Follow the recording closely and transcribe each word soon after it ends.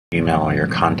email or your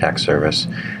contact service,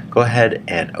 go ahead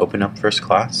and open up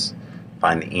FirstClass,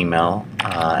 find the email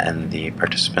and the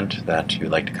participant that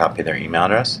you'd like to copy their email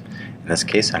address. In this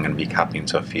case, I'm going to be copying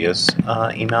Sophia's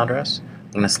email address.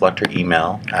 I'm going to select her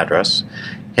email address,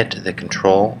 hit the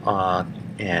Control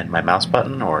and my mouse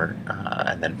button,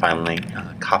 and then finally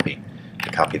copy to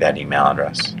copy that email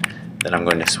address. Then I'm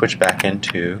going to switch back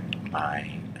into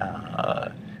my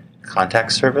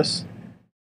contact service.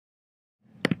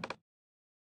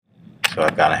 So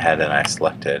I've gone ahead and I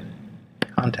selected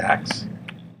contacts.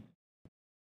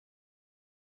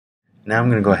 Now I'm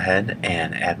going to go ahead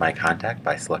and add my contact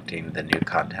by selecting the new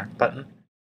contact button.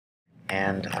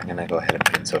 And I'm going to go ahead and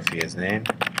put in Sophia's name.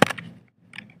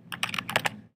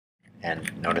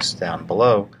 And notice down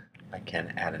below I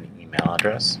can add an email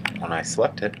address. When I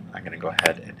select it, I'm going to go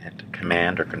ahead and hit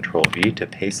Command or Control V to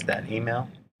paste that email.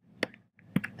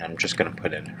 And I'm just going to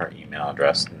put in her email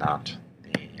address, not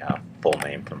the full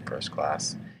name from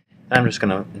FirstClass. And I'm just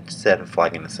going to, instead of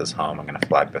flagging this as home, I'm going to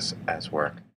flag this as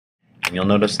work. And you'll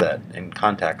notice that in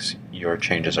contacts, your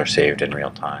changes are saved in real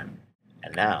time.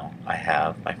 And now I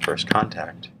have my first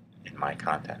contact in my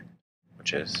contact,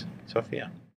 which is Sophia.